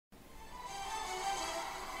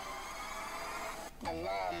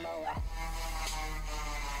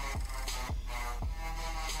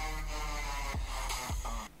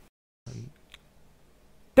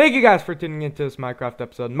Thank you guys for tuning into this Minecraft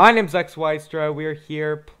episode. My name's xYstra. We're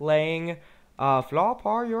here playing FLOR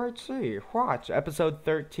UHC. Watch episode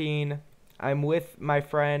 13. I'm with my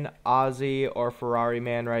friend Ozzy, or Ferrari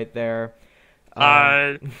Man right there.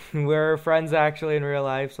 We're friends actually in real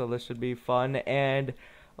life, so this should be fun. And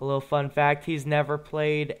a little fun fact, he's never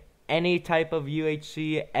played any type of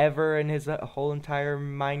UHC ever in his whole entire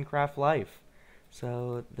Minecraft life.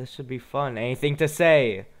 So this should be fun. Anything to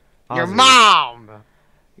say, Ozzy? Your mom!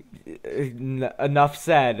 Enough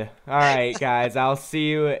said. Alright, guys, I'll see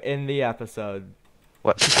you in the episode.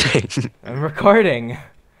 What thing? I'm recording.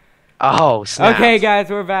 Oh, snap. Okay, guys,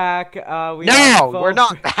 we're back. We're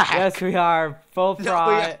not back. Yes, we are. Full No,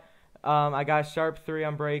 front. I got sharp 3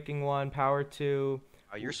 on breaking 1, power 2.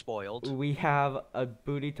 Oh, you're spoiled. We have a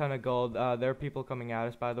booty ton of gold. There are people coming at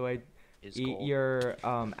us, by the way. Eat your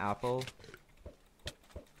apple.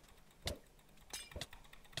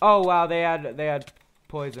 Oh wow, they had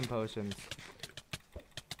poison potions.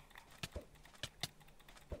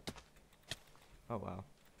 Oh wow.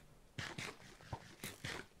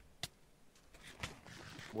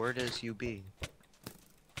 Where does you be?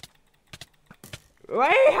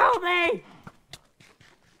 Wait, help me!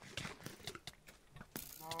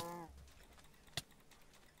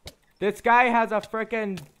 This guy has a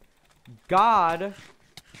frickin' god.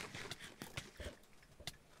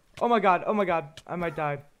 Oh my god, I might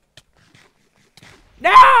die. No,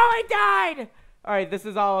 I died! Alright, this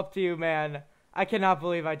is all up to you, man. I cannot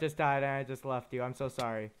believe I just died and I just left you. I'm so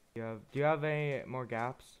sorry. Do you have any more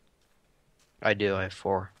gaps? I do, I have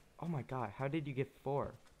 4. Oh my god, how did you get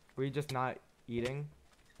 4? Were you just not eating?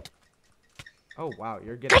 Oh wow,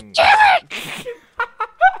 you're getting...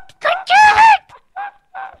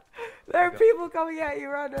 There are people coming at you,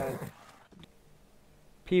 run it!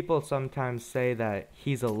 People sometimes say that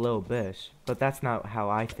he's a little bitch, but that's not how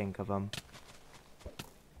I think of him.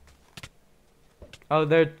 Oh,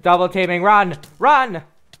 they're double teaming. Run! Run!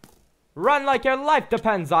 Run like your life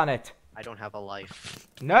depends on it! I don't have a life.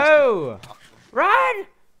 No! Run!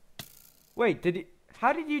 Wait,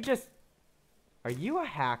 how did you just... Are you a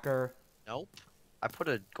hacker? Nope. I put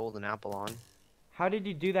a golden apple on. How did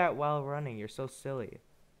you do that while running? You're so silly.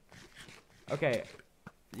 Okay.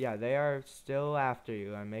 Yeah, they are still after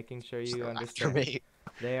you. I'm making sure you understand. After me.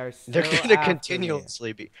 They are still They're gonna after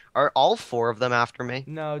continuously be. Are all 4 of them after me?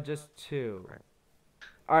 No, just 2. Right.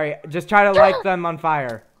 Alright, just try to light them on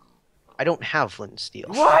fire. I don't have flint and steel.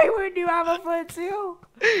 Why would you have a flint and steel?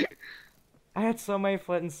 I had so many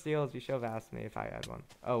flint and steels. You should have asked me if I had one.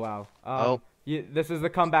 Oh, wow. This is the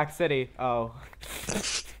comeback city. Oh.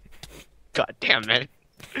 God damn it.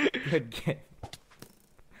 Good game.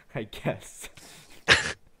 I guess.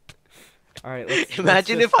 Alright, let's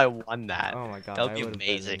Imagine if I won that. Oh my god. That would be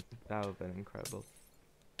amazing. That would have been incredible.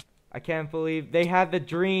 I can't believe they had the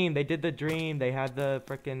dream. They did the dream. They had the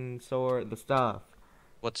frickin' sword, the stuff.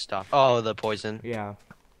 What stuff? Oh, the poison. Yeah.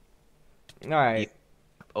 Alright.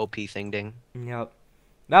 OP thing ding. Yep.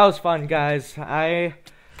 That was fun, guys. I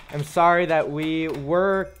am sorry that we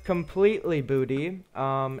were completely booty,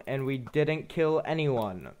 and we didn't kill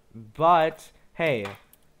anyone. But, hey,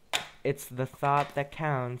 it's the thought that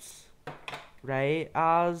counts. Right,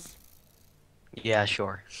 Oz? Yeah,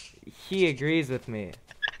 sure. He agrees with me.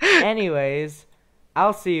 Anyways,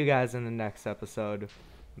 I'll see you guys in the next episode.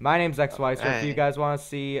 My name's xYstra. If you guys want to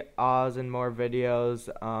see Oz in more videos,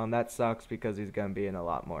 that sucks because he's going to be in a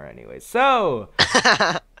lot more anyways. So,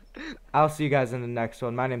 I'll see you guys in the next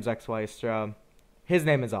one. My name's xYstra. His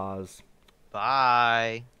name is Oz.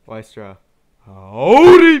 Bye. Ystra.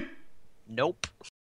 Howdy! Nope.